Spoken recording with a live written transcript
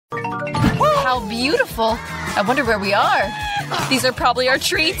Wow, beautiful. I wonder where we are. These are probably our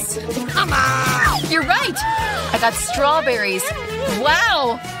treats. Come on! You're right. I got strawberries.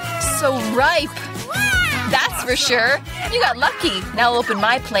 Wow, so ripe. That's for sure. You got lucky. Now I'll open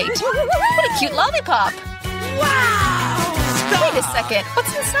my plate. What a cute lollipop. Wow! Wait a second.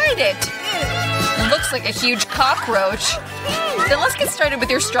 What's inside it? It looks like a huge cockroach. Then let's get started with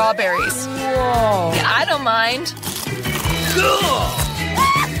your strawberries. Whoa! Yeah, I don't mind. Cool!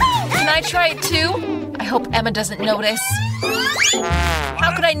 Can I try it too? I hope Emma doesn't notice.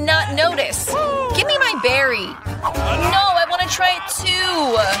 How could I not notice? Give me my berry. No, I want to try it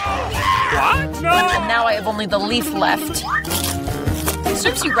too. What? No! And now I have only the leaf left.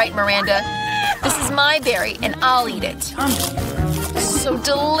 Serves you right, Miranda. This is my berry, and I'll eat it. So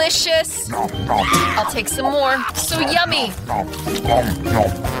delicious. I'll take some more. So yummy.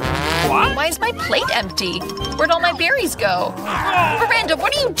 What? Why is my plate empty? Where'd all my berries go? Miranda,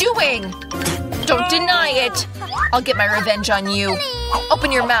 what are you doing? Don't deny it. I'll get my revenge on you.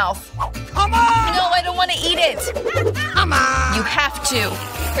 Open your mouth. Come on! No, I don't want to eat it. Come on! You have to.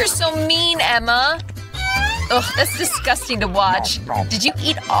 You're so mean, Emma. Ugh, that's disgusting to watch. Did you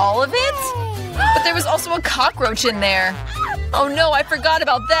eat all of it? But there was also a cockroach in there. Oh no, I forgot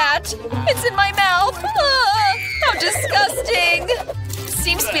about that. It's in my mouth. Ah, how disgusting.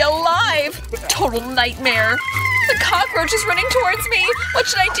 Seems to be alive. Total nightmare. The cockroach is running towards me. What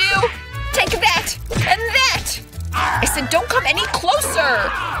should I do? Take that! And that! I said don't come any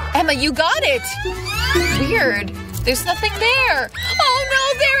closer! Emma, you got it! Weird. There's nothing there. Oh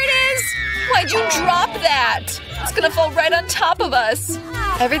no, there it is! Why'd you drop that? It's gonna fall right on top of us.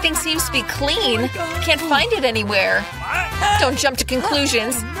 Everything seems to be clean. Can't find it anywhere. Don't jump to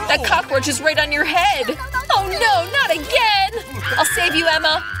conclusions. That cockroach is right on your head. Oh no, not again! I'll save you,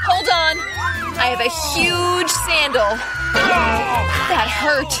 Emma. Hold on. I have a huge sandal. That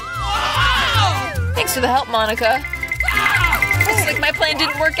hurt. Thanks for the help, Monica. Looks like my plan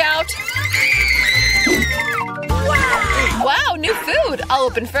didn't work out. Wow, new food. I'll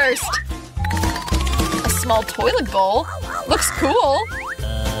open first. A small toilet bowl. Looks cool.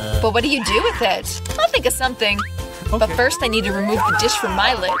 But what do you do with it? I'll think of something. But first I need to remove the dish from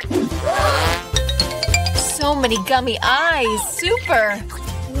my lid. So many gummy eyes. Super.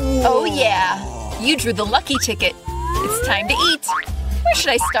 Oh yeah. You drew the lucky ticket. It's time to eat. Where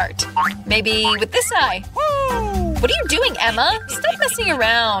should I start? Maybe with this eye. What are you doing, Emma? Stop messing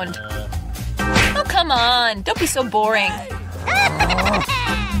around. Oh, come on. Don't be so boring.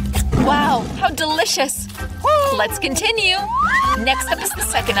 Wow, how delicious. Let's continue. Next up is the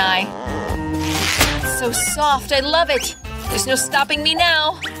second eye. So soft. I love it. There's no stopping me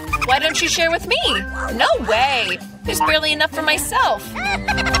now. Why don't you share with me? No way. There's barely enough for myself.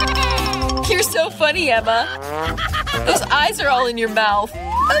 You're so funny, Emma. Those eyes are all in your mouth.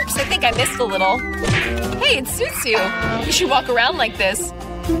 Oops, I think I missed a little. Hey, it suits you. You should walk around like this.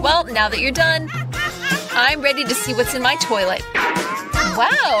 Well, now that you're done, I'm ready to see what's in my toilet.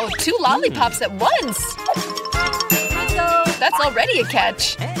 Wow, 2 lollipops at once. That's already a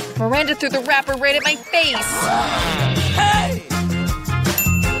catch. Miranda threw the wrapper right at my face. Hey!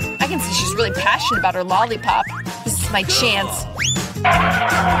 I can see she's really passionate about her lollipop. This is my chance.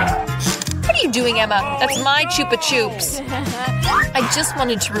 What are you doing, Emma? That's my Chupa Chups. I just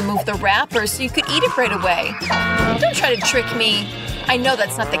wanted to remove the wrapper so you could eat it right away. Don't try to trick me. I know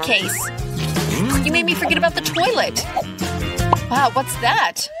that's not the case. You made me forget about the toilet. Wow, what's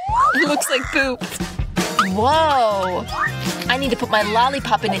that? It looks like poop. Whoa. I need to put my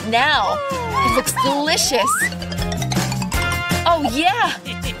lollipop in it now. It looks delicious. Oh yeah.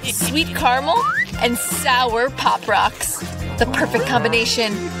 Sweet caramel and sour Pop Rocks. The perfect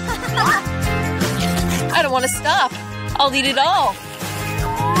combination. I don't want to stop. I'll eat it all.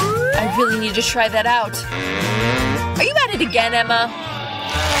 I really need to try that out. Are you at it again, Emma?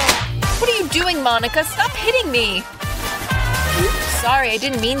 What are you doing, Monica? Stop hitting me. Sorry, I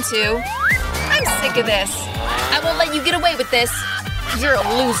didn't mean to. I'm sick of this. I won't let you get away with this. You're a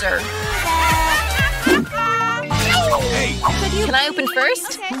loser. Can I open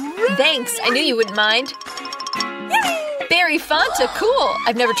first? Thanks, I knew you wouldn't mind. Berry Fanta, cool.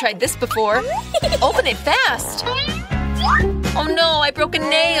 I've never tried this before. Open it fast. Oh no, I broke a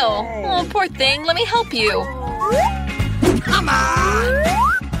nail. Oh, poor thing. Let me help you. Come on!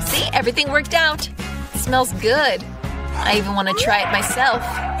 See, everything worked out. It smells good. I even want to try it myself.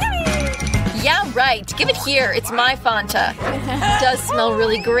 Yeah, right. Give it here. It's my Fanta. It does smell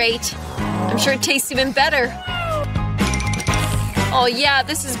really great. I'm sure it tastes even better. Oh yeah,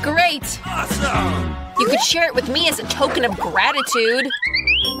 this is great. Awesome! You could share it with me as a token of gratitude.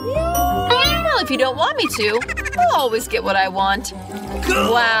 Well, if you don't want me to, I'll always get what I want.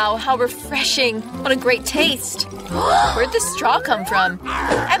 Wow, how refreshing. What a great taste. Where'd the straw come from?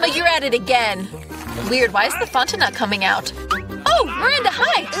 Emma, you're at it again. Weird, why is the Fanta not coming out? Oh, Miranda,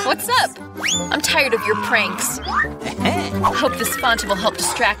 hi! What's up? I'm tired of your pranks. I hope this Fanta will help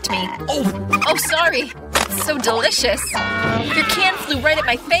distract me. Oh, sorry. It's so delicious. Your can flew right at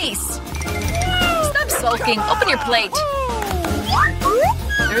my face. Stop sulking. Open your plate.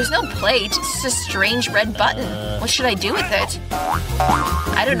 There's no plate. It's just a strange red button. What should I do with it?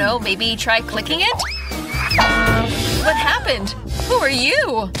 I don't know. Maybe try clicking it? What happened? Who are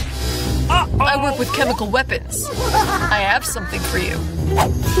you? I work with chemical weapons. I have something for you.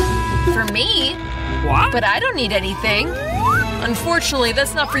 For me? What? But I don't need anything. Unfortunately,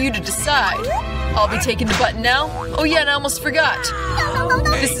 that's not for you to decide. I'll be taking the button now. Oh yeah, and I almost forgot.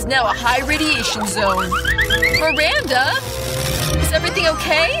 This is now a high radiation zone. Miranda? Is everything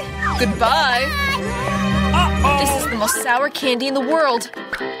okay? Goodbye. This is the most sour candy in the world.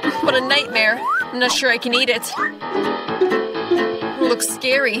 What a nightmare. I'm not sure I can eat it. It looks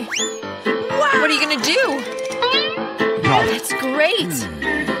scary. What are you gonna do? That's great.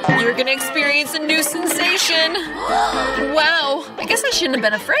 You're gonna experience a new sensation. Wow, I guess I shouldn't have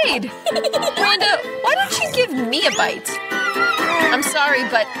been afraid. Miranda, why don't you give me a bite? I'm sorry,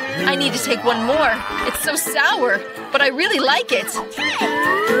 but I need to take one more. It's so sour, but I really like it.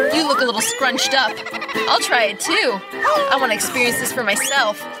 You look a little scrunched up. I'll try it too. I want to experience this for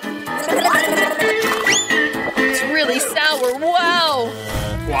myself. It's really sour. Wow.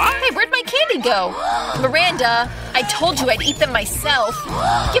 What? Hey, where'd my candy go? Miranda, I told you I'd eat them myself.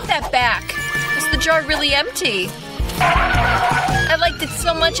 Give that back. Is the jar really empty? I liked it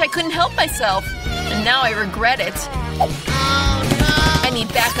so much I couldn't help myself. And now I regret it. I need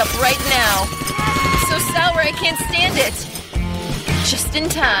backup right now. It's so sour I can't stand it. Just in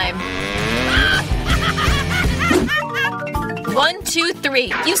time. 1, 2,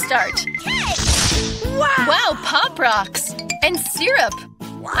 3. You start. Wow, Pop Rocks. And syrup.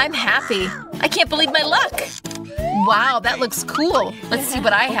 I'm happy. I can't believe my luck. Wow, that looks cool. Let's see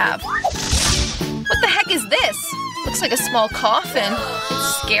what I have. What the heck is this? Looks like a small coffin. It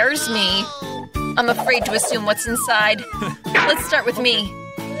scares me. I'm afraid to assume what's inside. Let's start with me.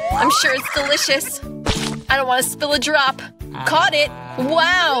 I'm sure it's delicious. I don't want to spill a drop. Caught it.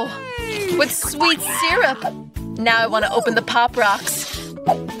 Wow. With sweet syrup. Now I want to open the Pop Rocks.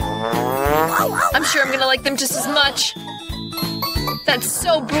 I'm sure I'm gonna like them just as much. That's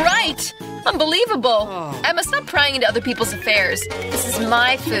so bright! Unbelievable! Emma, stop prying into other people's affairs. This is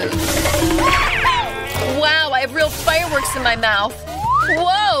my food. Wow, I have real fireworks in my mouth.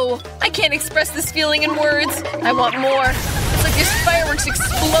 Whoa! I can't express this feeling in words. I want more. It's like there's fireworks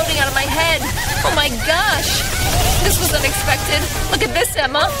exploding out of my head. Oh my gosh! This was unexpected. Look at this,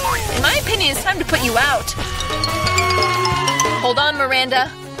 Emma. In my opinion, it's time to put you out. Hold on, Miranda.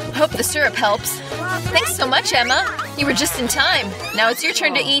 I hope the syrup helps. Thanks so much, Emma. You were just in time. Now it's your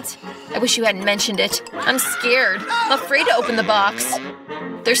turn to eat. I wish you hadn't mentioned it. I'm scared. I'm afraid to open the box.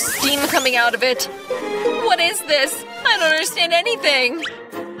 There's steam coming out of it. What is this? I don't understand anything.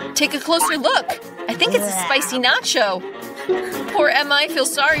 Take a closer look. I think it's a spicy nacho. Poor Emma, I feel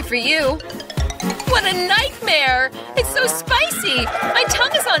sorry for you. What a nightmare! It's so spicy! My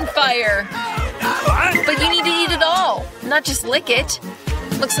tongue is on fire! But you need to eat it all, not just lick it.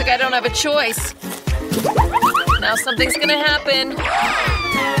 Looks like I don't have a choice. Now something's gonna happen.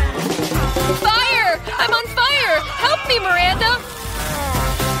 Fire! I'm on fire! Help me, Miranda!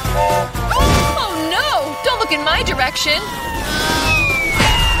 Oh no! Don't look in my direction!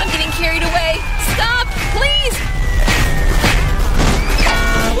 I'm getting carried away! Stop! Please!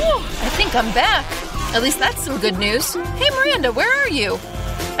 Whew, I think I'm back. At least that's some good news. Hey, Miranda, where are you?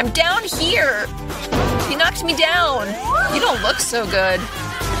 I'm down here. You knocked me down. You don't look so good.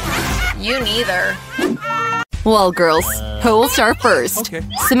 You neither. Well, girls, who will start first? Okay.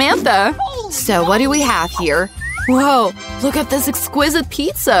 Samantha! So what do we have here? Whoa, look at this exquisite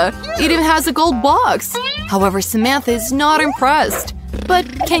pizza! It even has a gold box! However, Samantha is not impressed. But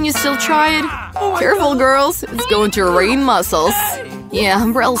can you still try it? Careful, girls, it's going to rain muscles. Yeah,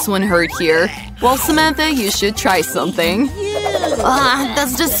 umbrellas won't hurt here. Well, Samantha, you should try something. Ah,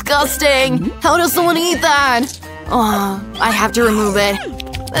 that's disgusting! How does someone eat that? Oh, I have to remove it.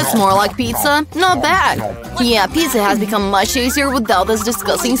 That's more like pizza. Not bad. Yeah, pizza has become much easier without this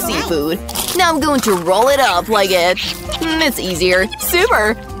disgusting seafood. Now I'm going to roll it up like it. It's easier.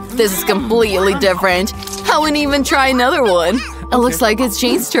 Super! This is completely different. I wouldn't even try another one. It looks like it's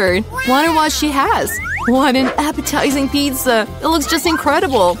Jane's turn. Wonder what she has. What an appetizing pizza. It looks just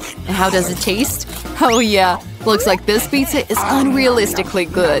incredible. And how does it taste? Oh yeah, Looks like this pizza is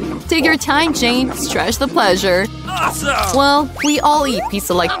unrealistically good. Take your time, Jane. Stretch the pleasure. Awesome! Well, we all eat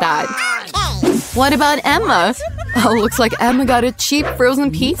pizza like that. What about Emma? Oh, looks like Emma got a cheap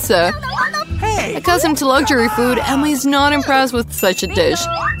frozen pizza. Hey! Accustomed to luxury food, Emma is not impressed with such a dish.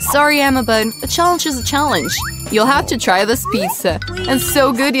 Sorry, Emma, but a challenge is a challenge. You'll have to try this pizza. And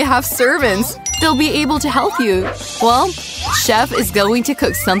so good you have servants. They'll be able to help you. Well, Chef is going to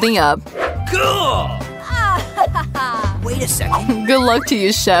cook something up. Cool! Wait a second. Good luck to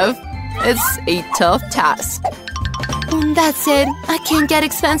you, Chef. It's a tough task. That's it. I can't get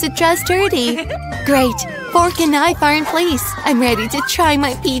expensive dress dirty. Great. Fork and knife are in place. I'm ready to try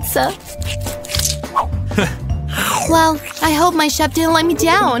my pizza. Well, I hope my chef didn't let me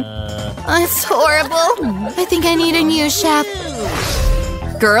down. It's horrible. I think I need a new chef.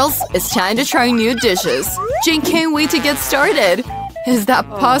 Girls, it's time to try new dishes. Jane can't wait to get started. Is that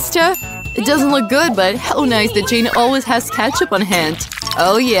pasta? It doesn't look good, but how nice that Jane always has ketchup on hand.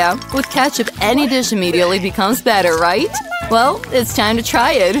 Oh yeah, with ketchup any dish immediately becomes better, right? Well, it's time to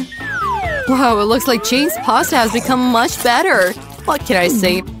try it. Wow, it looks like Jane's pasta has become much better. What can I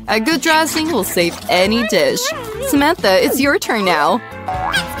say? A good dressing will save any dish. Samantha, it's your turn now.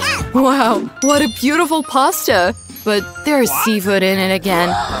 Wow, what a beautiful pasta. But there's seafood in it again.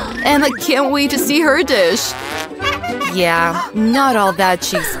 Emma can't wait to see her dish. Yeah, not all that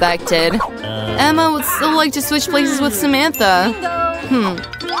she expected. Emma would still like to switch places with Samantha.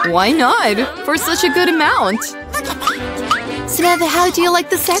 Why not? For such a good amount. Samantha, how do you like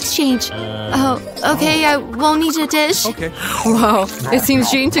the sex change? Oh, okay, I won't need a dish. Okay. Wow, it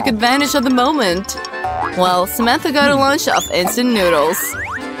seems Jane took advantage of the moment. Well, Samantha got a lunch of instant noodles.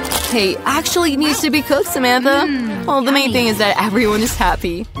 Hey, actually it needs to be cooked, Samantha. Well, the main thing is that everyone is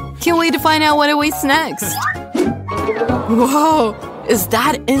happy. Can't wait to find out what awaits next. Whoa, is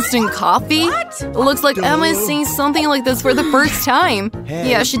that instant coffee? It looks like Emma is seeing something like this for the first time.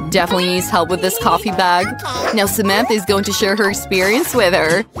 Yeah, she definitely needs help with this coffee bag. Now Samantha is going to share her experience with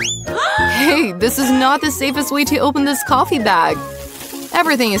her. Hey, this is not the safest way to open this coffee bag.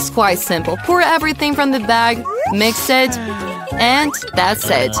 Everything is quite simple. Pour everything from the bag, mix it, and that's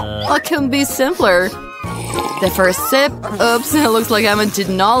it. What can be simpler? The first sip. Oops, it looks like Emma did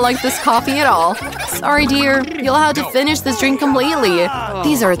not like this coffee at all. Sorry, dear. You'll have to finish this drink completely.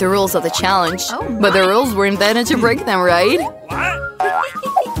 These are the rules of the challenge. But the rules were invented to break them, right?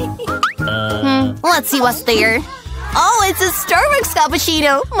 Let's see what's there. Oh, it's a Starbucks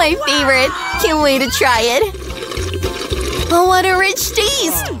cappuccino. My favorite. Can't wait to try it. Oh, what a rich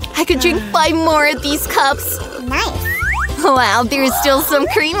taste. I could drink 5 more of these cups. Nice. Wow, there's still some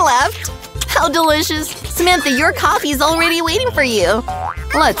cream left. How delicious. Samantha, your coffee is already waiting for you.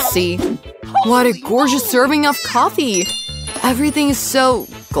 Let's see. What a gorgeous serving of coffee. Everything is so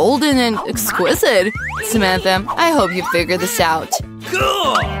golden and exquisite. Samantha, I hope you figure this out.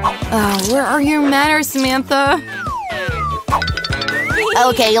 Cool! Where are your manners, Samantha?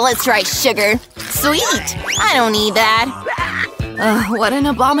 Okay, let's try sugar. Sweet! I don't need that. What an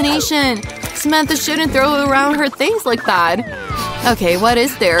abomination. Samantha shouldn't throw around her things like that. Okay, what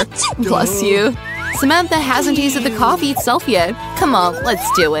is there? Bless you. Samantha hasn't tasted the coffee itself yet. Come on,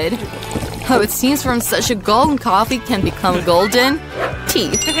 let's do it. Oh, it seems from such a golden coffee can become golden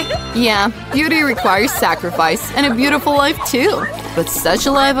teeth. Yeah, beauty requires sacrifice and a beautiful life too. But such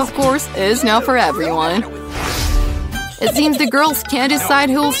a life, of course, is not for everyone. It seems the girls can't decide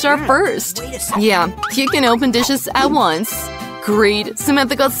who will start first. Yeah, you can open dishes at once. Great,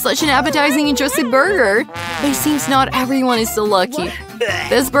 Samantha got such an appetizing and juicy burger. But it seems not everyone is so lucky.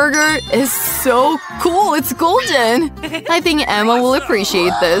 This burger is so cool, it's golden. I think Emma will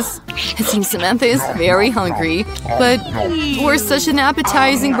appreciate this. It seems Samantha is very hungry. But for such an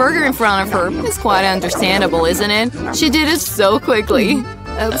appetizing burger in front of her, it's quite understandable, isn't it? She did it so quickly.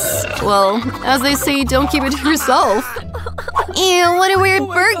 Oops. Well, as they say, don't keep it to yourself. Ew, what a weird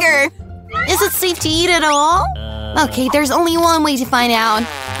burger. Is it safe to eat at all? Okay, there's only one way to find out.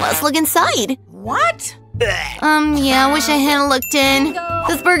 Let's look inside. What? Yeah, I wish I hadn't looked in.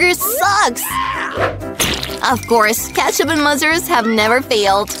 This burger sucks. Of course, ketchup and mustard have never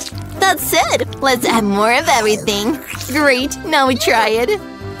failed. That's it. Let's add more of everything. Great, now we try it.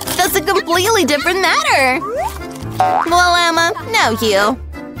 That's a completely different matter. Well, Emma, now you.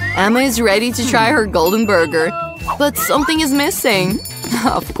 Emma is ready to try her golden burger. But something is missing.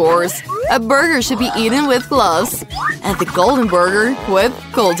 Of course, a burger should be eaten with gloves. And the golden burger with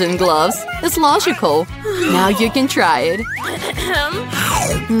golden gloves is logical. Now you can try it.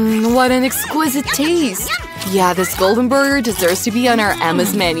 What an exquisite taste. Yeah, this golden burger deserves to be on our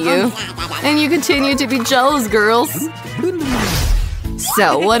Emma's menu. And you continue to be jealous, girls.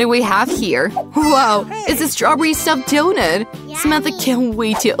 So, what do we have here? Wow, it's a strawberry stuffed donut. Samantha can't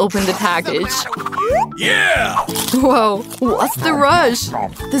wait to open the package. Yeah! Whoa, what's the rush?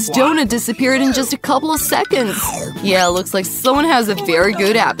 This donut disappeared in just a couple of seconds. Yeah, looks like someone has a very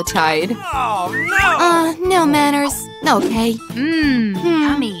good appetite. Oh, no! No manners. Okay.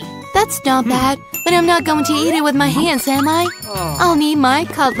 Yummy. That's not bad, but I'm not going to eat it with my hands, am I? I'll need my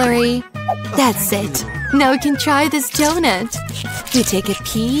cutlery. That's it. Now we can try this donut. We take a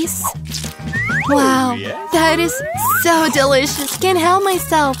piece. Wow, that is so delicious. Can't help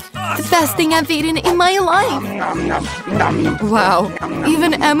myself. The best thing I've eaten in my life. Wow,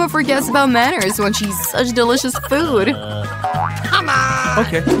 even Emma forgets about manners when she eats such delicious food. Come on!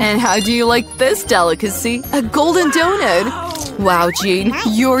 Okay. And how do you like this delicacy? A golden donut. Wow, Jean,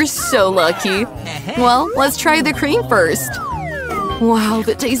 you're so lucky. Well, let's try the cream first. Wow,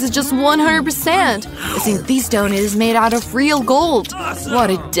 the taste is just 100%. I think this donut is made out of real gold.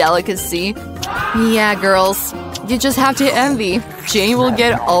 What a delicacy. Yeah, girls, you just have to envy. Jane will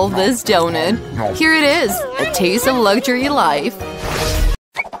get all this donut. Here it is, a taste of luxury life.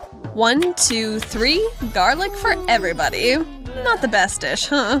 1, 2, 3, garlic for everybody. Not the best dish,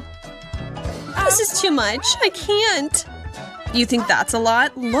 huh? This is too much. I can't. You think that's a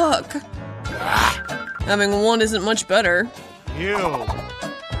lot? Look. Having one isn't much better. Ew.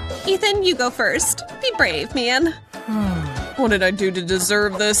 Ethan, you go first. Be brave, man. What did I do to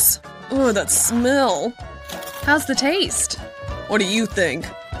deserve this? Oh, that smell. How's the taste? What do you think?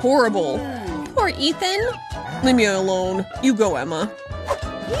 Horrible. Poor Ethan. Leave me alone. You go, Emma.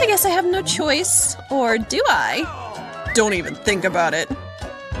 I guess I have no choice. Or do I? Don't even think about it.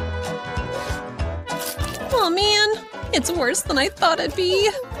 Oh man, it's worse than I thought it'd be.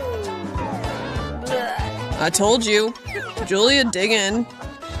 I told you. Julia, dig in.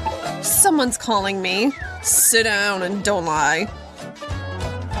 Someone's calling me. Sit down and don't lie.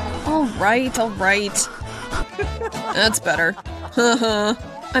 All right, all right. That's better. Haha.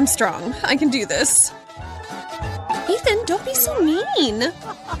 I'm strong. I can do this. Ethan, don't be so mean.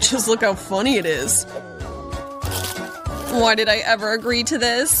 Just look how funny it is. Why did I ever agree to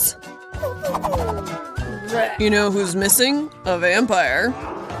this? You know who's missing? A vampire.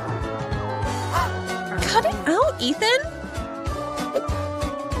 Cut it out, Ethan.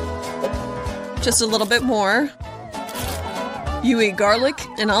 Just a little bit more. You eat garlic,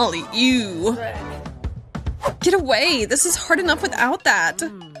 and I'll eat you. Get away! This is hard enough without that.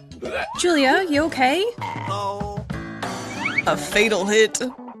 Julia, you okay? A fatal hit.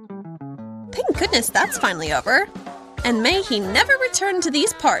 Thank goodness that's finally over. And may he never return to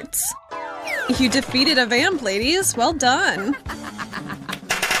these parts. You defeated a vamp, ladies. Well done.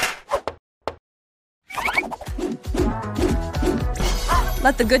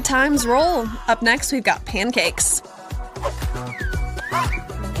 Let the good times roll. Up next, we've got pancakes.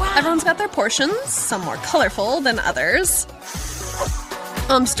 Everyone's got their portions, some more colorful than others.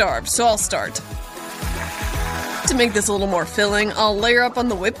 I'm starved, so I'll start. To make this a little more filling, I'll layer up on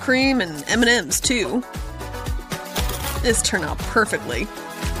the whipped cream and M&Ms too. This turned out perfectly.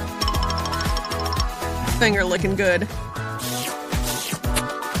 Finger looking good.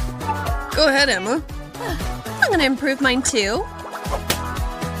 Go ahead, Emma. I'm gonna improve mine too.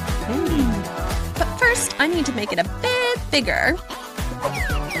 But first, I need to make it a bit bigger.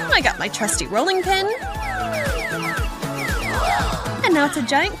 I got my trusty rolling pin. And now it's a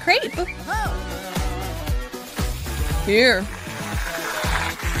giant crepe. Here.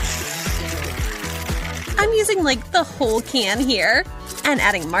 I'm using like the whole can here and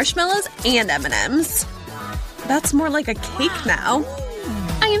adding marshmallows and M&Ms. That's more like a cake now.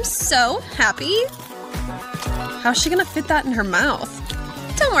 I am so happy. How's she gonna fit that in her mouth?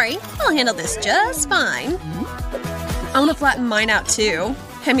 Don't worry, I'll handle this just fine. I want to flatten mine out too.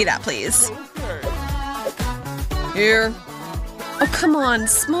 Hand me that, please. Here. Oh, come on,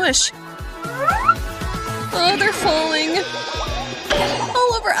 smush. Oh, they're falling.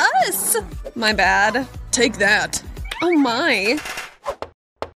 All over us. My bad. Take that. Oh my.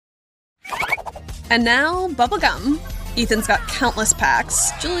 And now, bubblegum. Ethan's got countless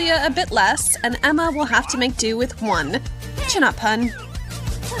packs, Julia a bit less, and Emma will have to make do with one. Chin up, hun.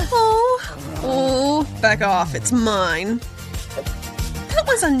 Oh, back off, it's mine. That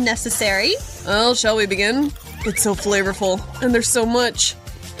was unnecessary. Well, shall we begin? It's so flavorful, and there's so much.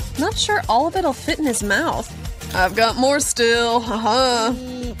 Not sure all of it'll fit in his mouth. I've got more still, haha.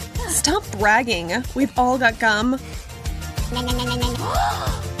 Stop bragging, we've all got gum.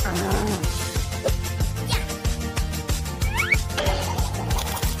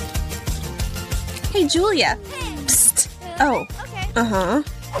 Hey, Julia. Psst. Oh, uh-huh.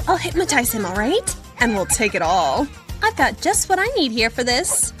 I'll hypnotize him, all right? And we'll take it all. I've got just what I need here for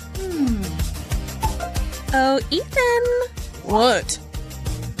this. Oh, Ethan. What?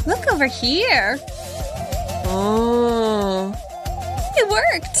 Look over here. Oh. It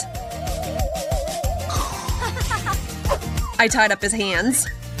worked. I tied up his hands.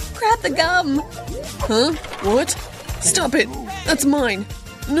 Grab the gum. Huh? What? Stop it! That's mine!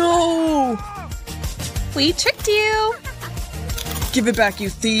 No! We tricked you. Give it back, you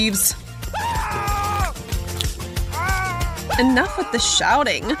thieves! Enough with the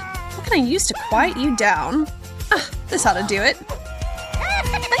shouting. What can I use to quiet you down? Ah, this ought to do it.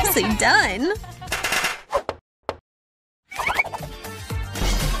 Nicely done.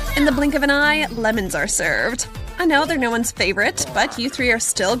 In the blink of an eye, lemons are served. I know they're no one's favorite, but you three are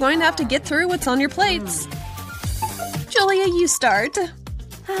still going to have to get through what's on your plates. Julia, you start.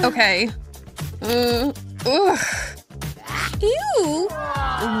 Okay. Ugh. Ew.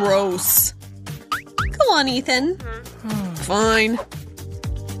 Gross. Go on, Ethan. Fine.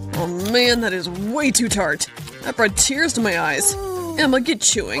 Oh man, that is way too tart. That brought tears to my eyes. Emma, get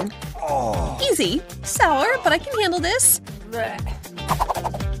chewing. Easy. Sour, but I can handle this.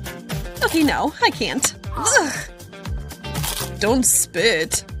 Okay, no, I can't. Ugh. Don't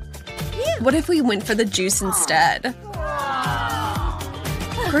spit. What if we went for the juice instead?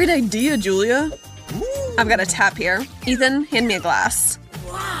 Great idea, Julia. I've got a tap here. Ethan, hand me a glass.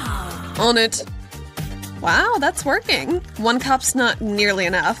 On it. Wow, that's working. 1 cup's not nearly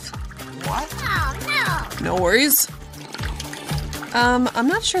enough. No worries. I'm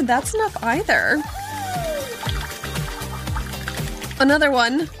not sure that's enough either. Another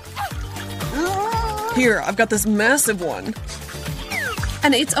one. Here, I've got this massive one.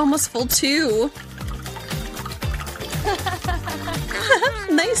 And it's almost full too.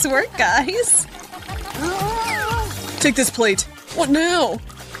 Nice work, guys. Take this plate. What now?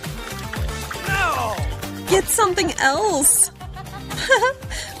 Get something else.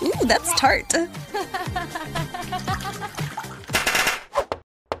 Ooh, that's tart.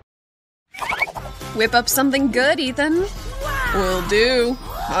 Whip up something good, Ethan. Will do.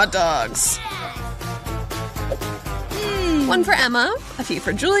 Hot dogs. 1 for Emma, a few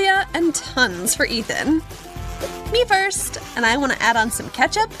for Julia, and tons for Ethan. Me first, and I want to add on some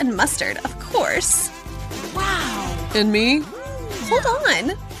ketchup and mustard, of course. And me? Hold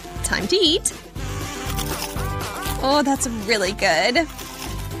on. Time to eat. Oh, that's really good.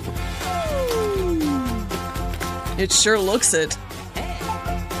 It sure looks it.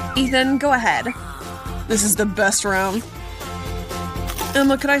 Ethan, go ahead. This is the best round.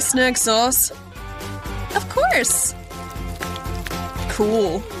 Emma, could I snag sauce? Of course.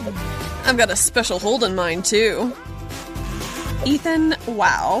 Cool. I've got a special hold in mind, too. Ethan,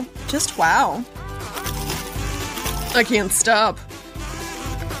 wow. Just wow. I can't stop.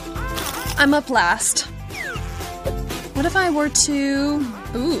 I'm up last. What if I were to...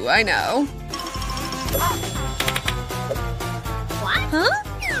 Ooh, I know. Huh?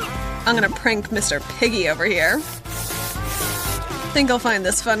 I'm gonna prank Mr. Piggy over here. Think I'll find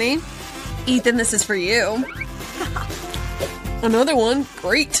this funny. Ethan, this is for you. Another one?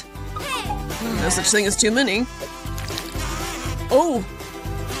 Great. No such thing as too many. Oh!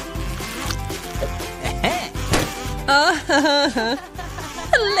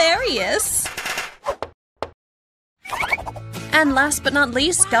 Hilarious! And last but not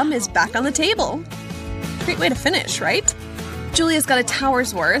least, gum is back on the table. Great way to finish, right? Julia's got a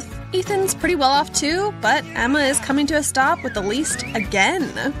tower's worth. Ethan's pretty well off too, but Emma is coming to a stop with the least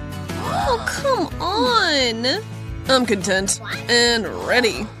again. Oh, come on! I'm content. And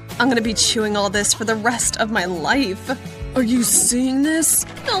ready. I'm gonna be chewing all this for the rest of my life. Are you seeing this?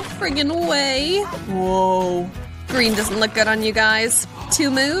 No friggin' way. Whoa. Green doesn't look good on you guys.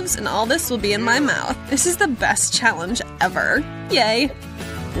 2 moves and all this will be in my mouth. This is the best challenge ever. Yay.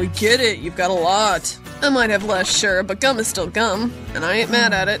 We get it. You've got a lot. I might have less, sure, but gum is still gum. And I ain't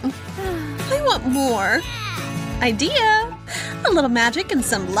mad at it. I want more. Idea. A little magic and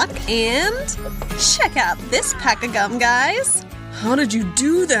some luck and... Check out this pack of gum, guys. How did you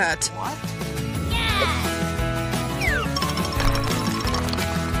do that?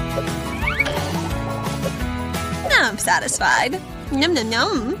 Now I'm satisfied. Num num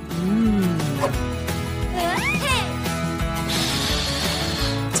num.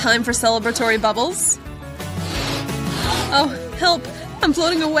 Time for celebratory bubbles. Oh, help! I'm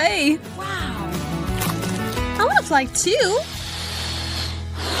floating away. Wow. I want to fly too.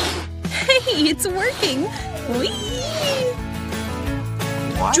 Hey, it's working. Whee!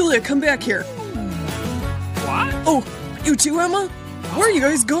 Julia, come back here. What? Oh, you too, Emma? Where are you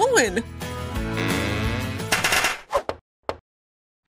guys going?